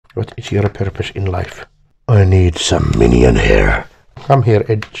What is your purpose in life? I need some minion hair. Come here,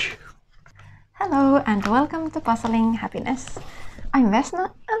 Edge. Hello and welcome to Puzzling Happiness. I'm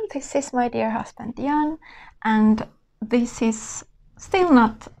Vesna and this is my dear husband Jan, and this is still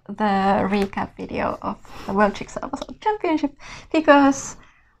not the recap video of the World Jigsaw Puzzle Championship because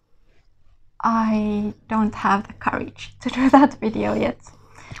I don't have the courage to do that video yet.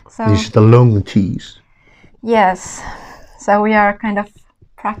 So This is the long tease. yes, so we are kind of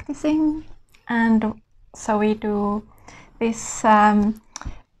practicing, and so we do this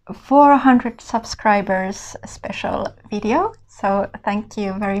 400 subscribers special video. So thank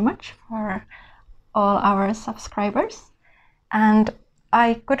you very much for all our subscribers. And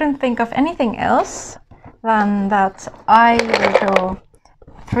I couldn't think of anything else than that I will do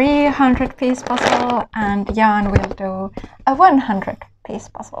 300-piece puzzle and Jan will do a 100-piece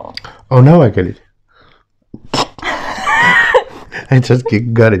puzzle. Oh, now I get it. I just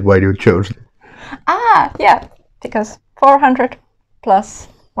got it why you chose it. Ah, yeah, because 400 plus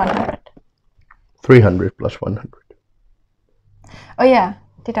 100. 300 plus 100. Oh yeah,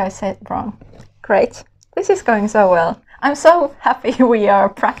 did I say it wrong? Great. This is going so well. I'm so happy we are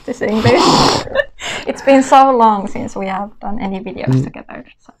practicing this. It's been so long since we have done any videos together.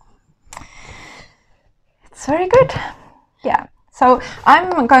 So it's very good. Yeah. So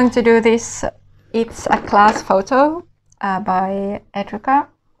I'm going to do this. It's a class photo by Educa.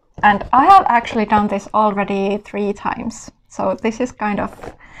 And I have actually done this already 3 times. So this is kind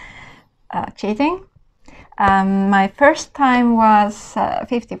of cheating. My first time was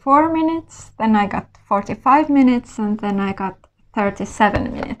 54 minutes, then I got 45 minutes, and then I got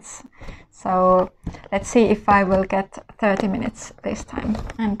 37 minutes. So let's see if I will get 30 minutes this time.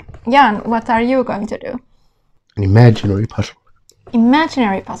 And Jan, what are you going to do? An imaginary puzzle.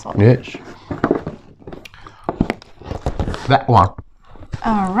 Imaginary puzzle? Yes. That one.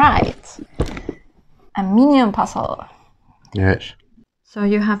 All right. A minion puzzle. Yes. So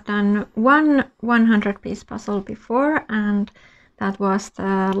you have done one 100-piece puzzle before, and that was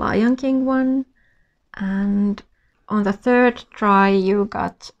the Lion King one. And on the 3rd try you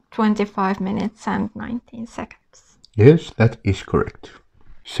got 25 minutes and 19 seconds. Yes, that is correct.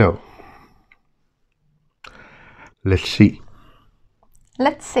 So, let's see.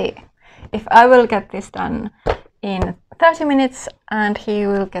 Let's see if I will get this done in 30 minutes and he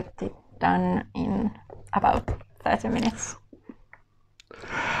will get it done in about 30 minutes.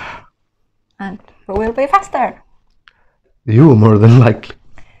 And who will be faster? You, more than likely.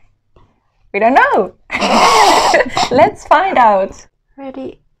 We don't know. Let's find out.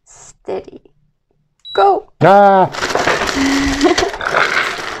 Ready, steady, go. Ah!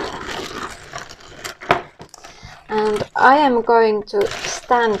 And I am going to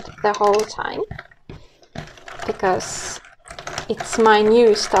stand the whole time because it's my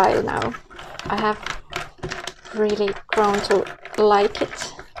new style now. I have really grown to like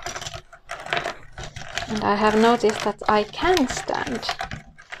it. And I have noticed that I can stand.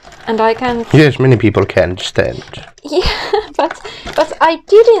 And I can... Yes, many people can stand. Yeah, but I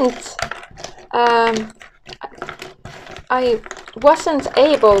didn't... I wasn't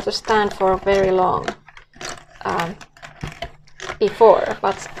able to stand for very long before,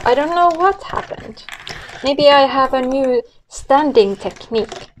 but I don't know what happened. Maybe I have a new standing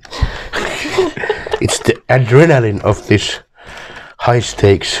technique. It's the adrenaline of this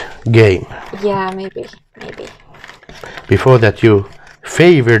high-stakes game. Yeah, maybe. Before that you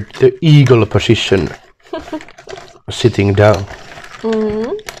favored the eagle position, sitting down.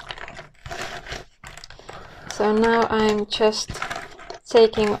 So now I'm just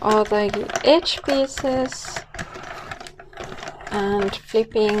taking all the edge pieces and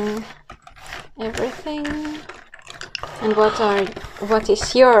flipping everything. And what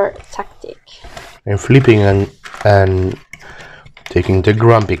is your tactic? I'm flipping and taking the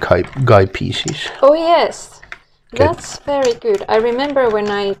grumpy guy pieces. Oh yes, Okay. that's very good. I remember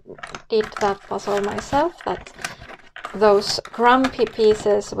when I did that puzzle myself that those grumpy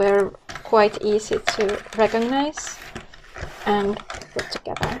pieces were quite easy to recognize and put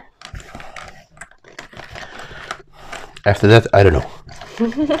together. After that, I don't know.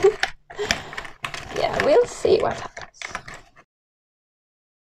 Yeah, we'll see what happens.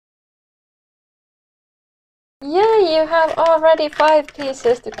 Yeah, you have already 5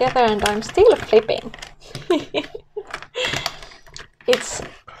 pieces together and I'm still flipping. It's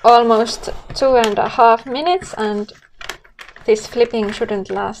almost 2.5 minutes and this flipping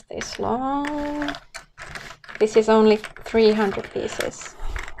shouldn't last this long. This is only 300 pieces.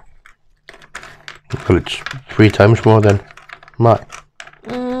 Well, it's 3 times more than mine.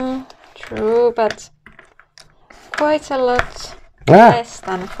 True, but quite a lot Less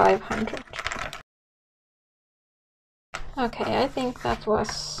than 500. Okay, I think that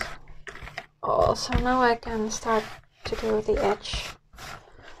was all. So now I can start to do the edge.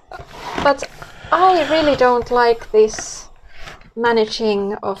 But I really don't like this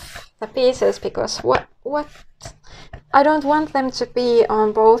managing of the pieces, because what I don't want them to be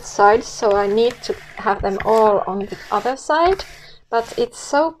on both sides, so I need to have them all on the other side, but it's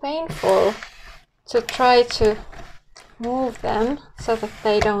so painful to try to move them so that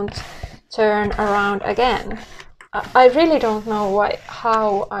they don't turn around again. I really don't know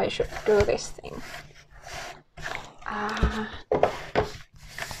how I should do this thing.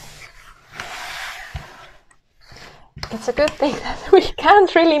 It's a good thing that we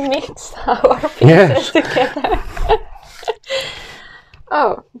can't really mix our pieces together.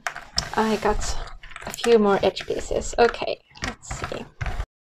 Oh, I got a few more edge pieces. Okay, let's see.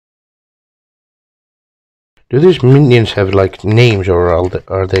 Do these minions have like names, or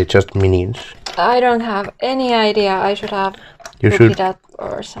are they just minions? I don't have any idea. I should have looked it up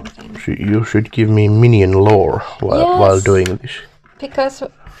or something. You should give me minion lore while doing this. Because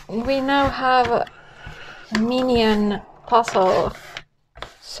we now have a minion puzzle,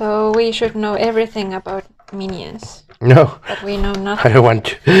 so we should know everything about minions. No, but we know nothing. I don't want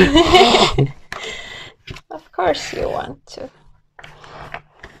to. Of course you want to.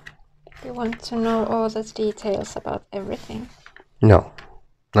 You want to know all the details about everything. No,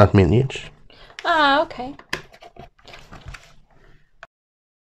 not minions. Ah, okay.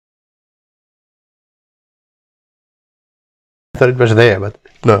 I thought it was there, but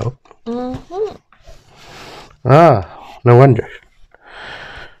no. Mm-hmm. Ah, no wonder.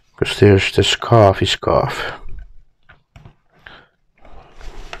 Because there's the scarfy scarf.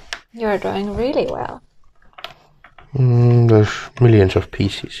 You're doing really well. There's millions of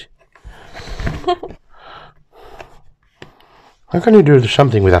pieces. How can you do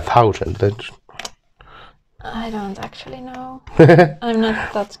something with 1,000? That's... I don't actually know. I'm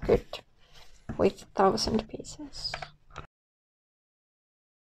not that good with 1,000 pieces.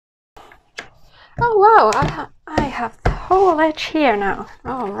 Oh wow, I have the whole edge here now.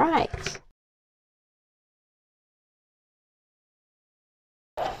 All right.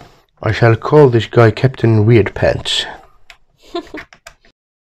 I shall call this guy Captain Weird Pants.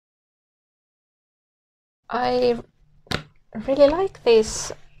 I really like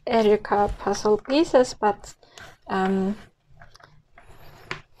these Educa puzzle pieces, but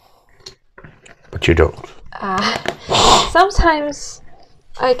you don't. Sometimes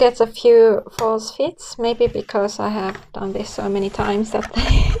I get a few false fits, maybe because I have done this so many times that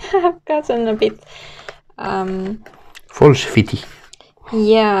they have gotten a bit false fitty.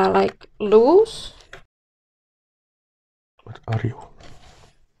 Yeah, like loose. What are you?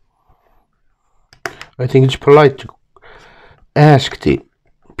 I think it's polite to ask the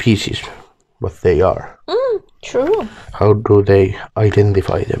pieces what they are. True. How do they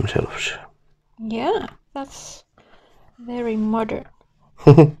identify themselves? Yeah, that's very modern.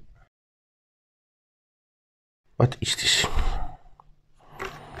 What is this?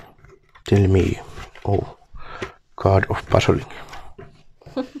 Tell me. Oh, card of puzzling.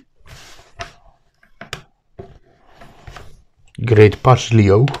 Great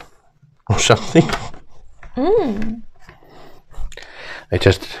Puzzlio or something. I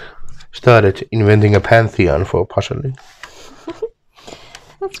just started inventing a pantheon for puzzling.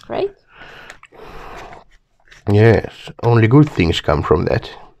 That's great. Yes, only good things come from that.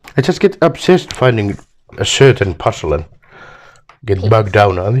 I just get obsessed finding a certain puzzle and get bogged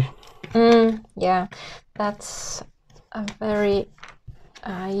down on it. Yeah, that's a very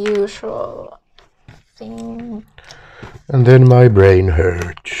usual thing. And then my brain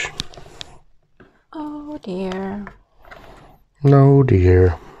hurts. Oh dear. No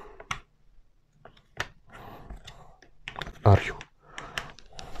dear. Are you?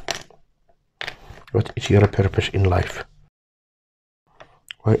 What is your purpose in life?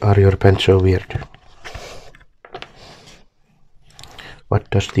 Why are your pants so weird? What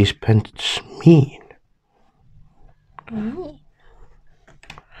does these pants mean?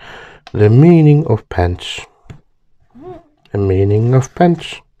 The meaning of pants. The meaning of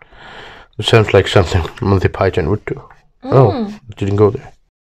pants. It sounds like something Monty Python would do. Oh, it didn't go there.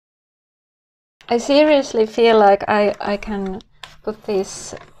 I seriously feel like I can put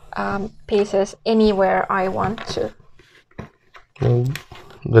these pieces anywhere I want to. Well,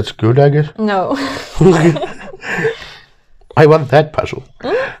 that's good, I guess. No. I want that puzzle.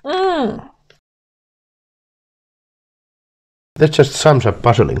 That just sums up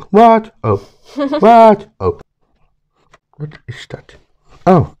puzzling. What? Oh. What? Oh. What is that?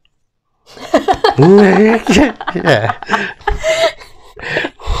 Oh. Yeah.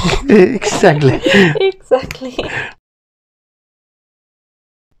 Exactly. Exactly.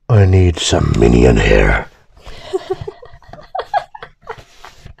 I need some minion hair.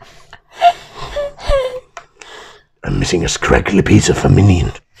 I'm missing a scraggly piece of a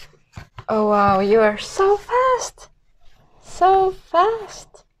minion. Oh wow, you are so fast. So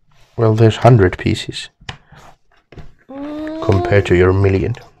fast. Well, there's 100 pieces compared to your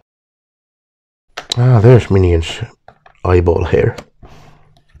million. Ah, there's Minion's eyeball hair.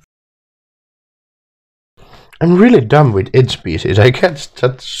 I'm really dumb with edge pieces. I can't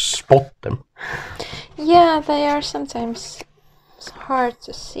just spot them. Yeah, they are sometimes hard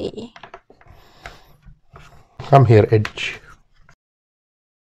to see. Come here, edge.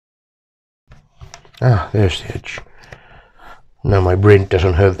 Ah, there's the edge. Now my brain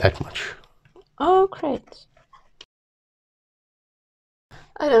doesn't hurt that much. Oh, great.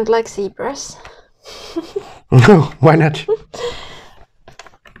 I don't like zebras. No, why not?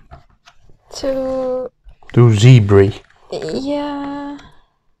 Too zebra. Yeah.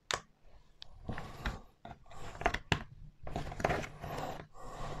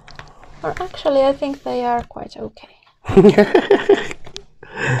 Or actually, I think they are quite okay.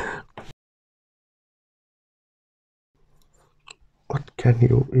 What can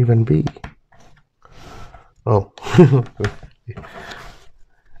you even be? Oh.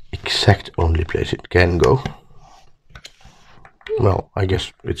 Exact only place it can go. Well, I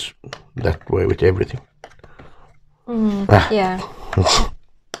guess it's that way with everything. Yeah.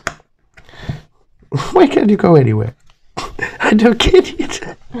 Why can't you go anywhere? I don't get it.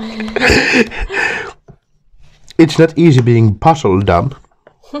 It's not easy being puzzle dumb.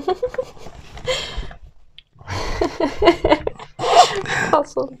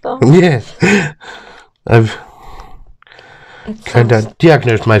 Puzzle dumb. Yes. I've kind of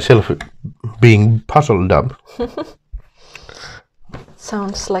diagnosed myself with being puzzle dumb.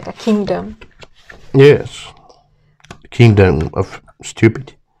 Sounds like a kingdom. Yes. Kingdom of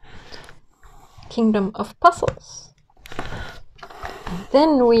stupid. Kingdom of puzzles. And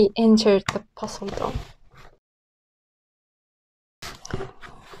then we entered the puzzle dome.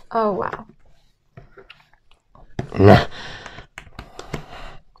 Oh wow. Nah.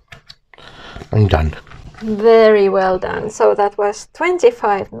 I'm done. Very well done. So that was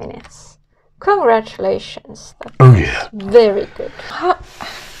 25 minutes. Congratulations. That Oh yeah. very good.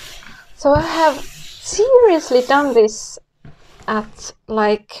 So I have seriously done this at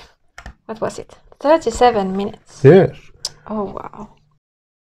like, what was it? 37 minutes. Yes. Oh wow.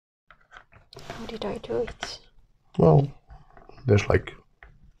 How did I do it? Well, there's like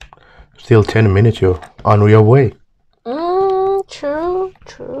still 10 minutes. You're on your way. True,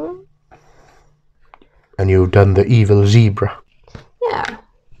 true. And you've done the evil zebra. Yeah,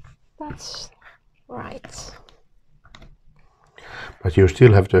 that's right. But you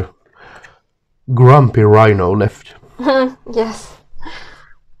still have the grumpy rhino left. Yes.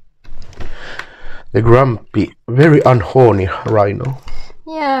 The grumpy, very unhorny rhino.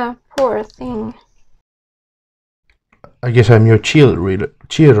 Yeah, poor thing. I guess I'm your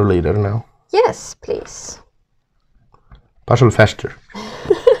cheerleader now. Yes, please. Puzzle faster.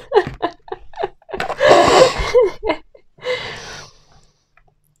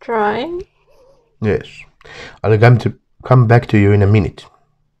 Trying. Yes. I'll come back to you in a minute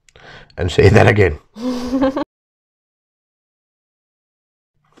and say that again.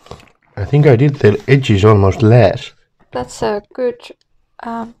 I think I did the edges almost last. That's a good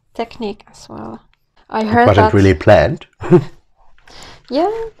technique as well. I heard It wasn't that. really planned.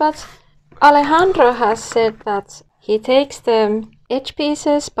 Yeah, but Alejandro has said that he takes the edge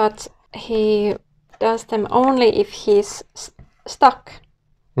pieces, but he does them only if he's stuck.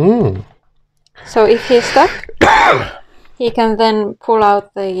 So if he's stuck, he can then pull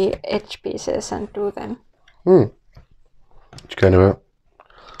out the edge pieces and do them. It's kind of a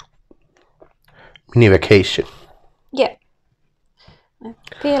mini vacation. Yeah. I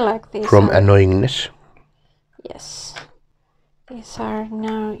feel like these from are... annoyingness. Yes. These are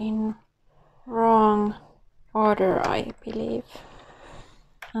now in wrong order, I believe.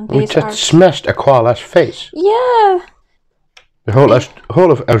 And We these just are... smashed a koala's face. Yeah! The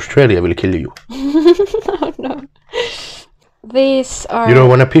whole of Australia will kill you. Oh no. These are... You don't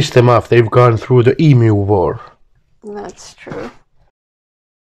want to piss them off. They've gone through the emu war. That's true.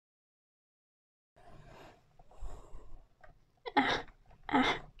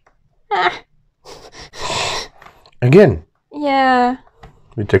 Again. Yeah.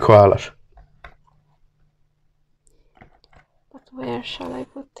 With the koalas. But where shall I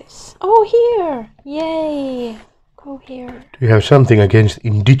put this? Oh, here! Yay! Go here. Do you have something against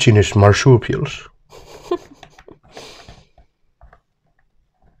indigenous marsupials?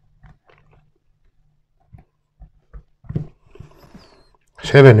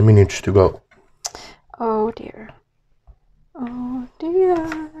 7 minutes to go. Oh dear. Oh dear.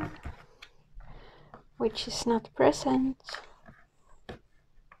 Which is not present.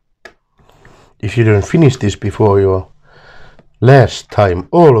 If you don't finish this before your last time,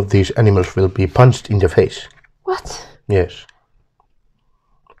 all of these animals will be punched in the face. What? Yes.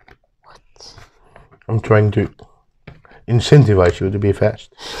 What? I'm trying to incentivize you to be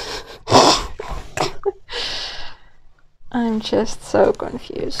fast. I'm just so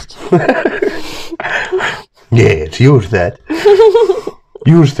confused. Yes, use that.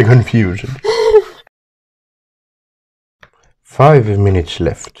 Use the confusion. 5 minutes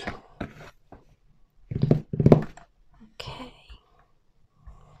left. Okay.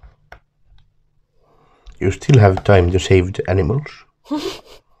 You still have time to save the animals.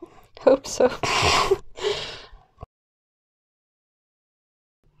 Hope so.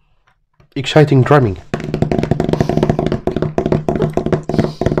 Exciting drumming.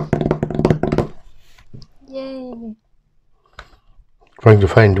 Yay. Trying to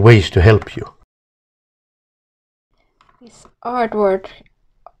find ways to help you. This artwork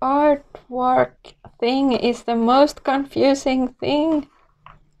thing is the most confusing thing.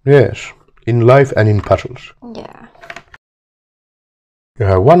 Yes, in life and in puzzles. Yeah. You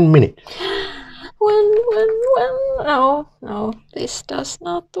have 1 minute. One. No, this does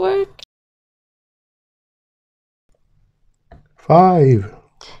not work. 5,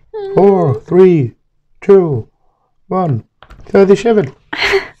 4, 3, 2, 1. 37.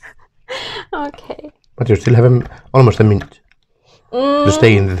 Okay. But you still have almost a minute to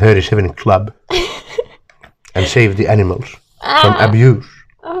stay in the 37 club and save the animals from abuse.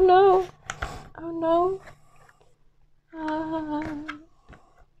 Oh no. Oh no.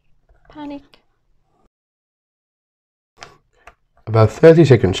 Panic. About 30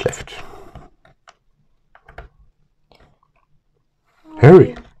 seconds left.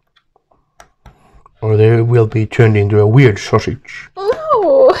 Hurry, or they will be turned into a weird sausage.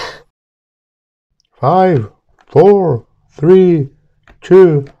 No. 5, 4, 3,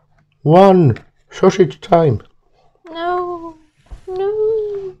 2, 1. Sausage time. No.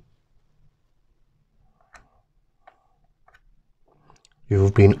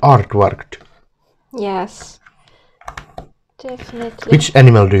 You've been artworked. Yes. Definitely. Which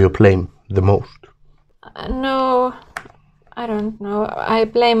animal do you blame the most? No, I don't know. I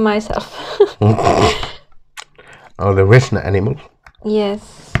blame myself. Or the Vesna animal?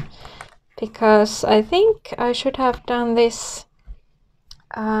 Yes, because I think I should have done this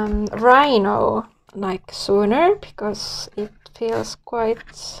rhino like sooner, because it feels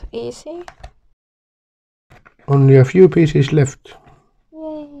quite easy. Only a few pieces left.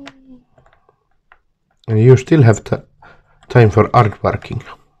 Yay. And you still have time for artworking.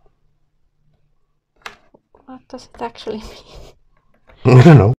 What does it actually mean? I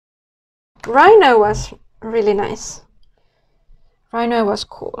don't know. Rhino was really nice. Rhino was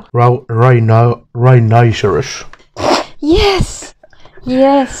cool. Rhinoceros. Yes!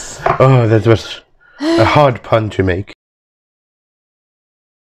 Yes! Oh, that was a hard pun to make.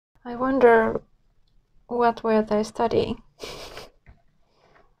 I wonder what were they studying?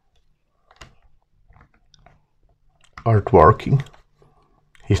 Artworking.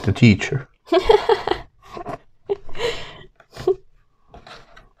 He's the teacher.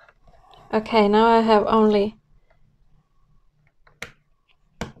 Okay, now I have only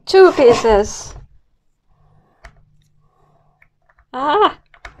 2 pieces. Ah!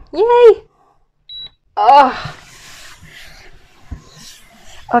 Yay! Oh!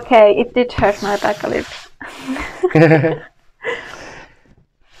 Okay, it did hurt my back a little.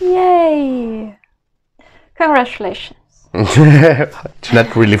 Yay! Congratulations. It's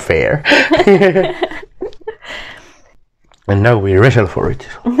not really fair. And now we wrestle for it.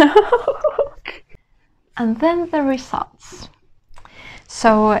 No. And then the results.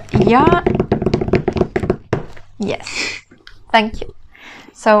 So yes, thank you.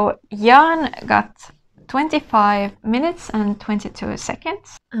 So Jan got 25 minutes and 22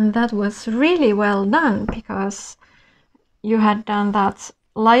 seconds. And that was really well done, because you had done that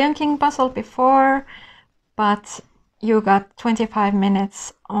Lion King puzzle before, but you got 25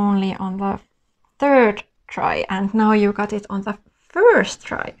 minutes only on the 3rd try, and now you got it on the 1st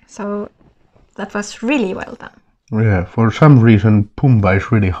try. So that was really well done. Yeah, for some reason Pumbaa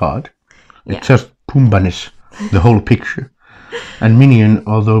is really hard. It's just Pumbaa-ness, the whole picture. And Minion,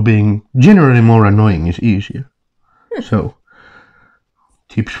 although being generally more annoying, is easier. So,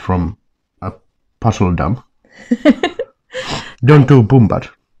 tips from a puzzle dumb. Don't do boombat.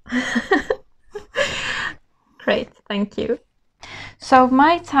 Great, thank you. So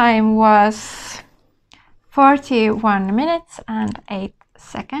my time was 41 minutes and 8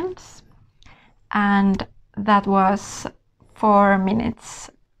 seconds, and that was 4 minutes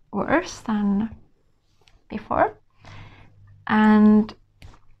worse than before, and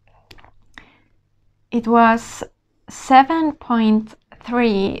it was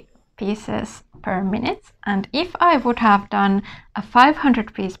 7.3 pieces per minute, and if I would have done a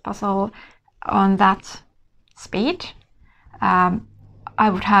 500-piece puzzle on that speed, I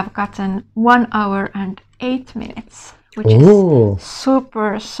would have gotten 1 hour and 8 minutes, which is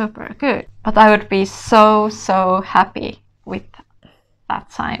super good. But I would be so happy with that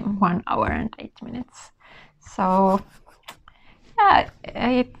time, 1 hour and 8 minutes. So yeah,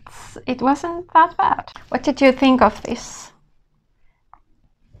 it wasn't that bad. What did you think of this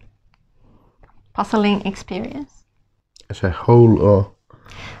puzzling experience? As a whole, or?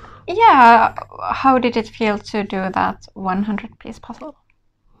 Yeah, how did it feel to do that 100-piece puzzle?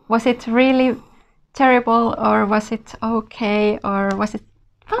 Was it really terrible, or was it okay, or was it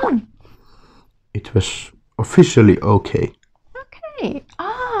fun? It was officially okay. Okay,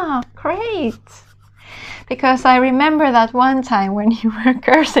 great. Because I remember that one time when you were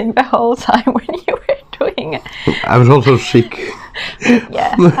cursing the whole time when you were doing it. I was also sick.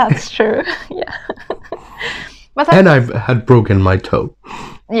 Yeah, that's true. Yeah. And I had broken my toe.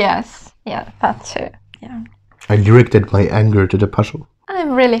 Yes, yeah, that too. Yeah. I directed my anger to the puzzle.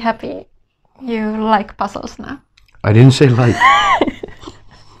 I'm really happy you like puzzles now. I didn't say like.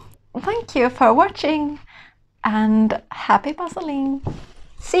 Thank you for watching and happy puzzling.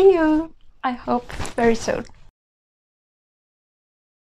 See you, I hope, very soon.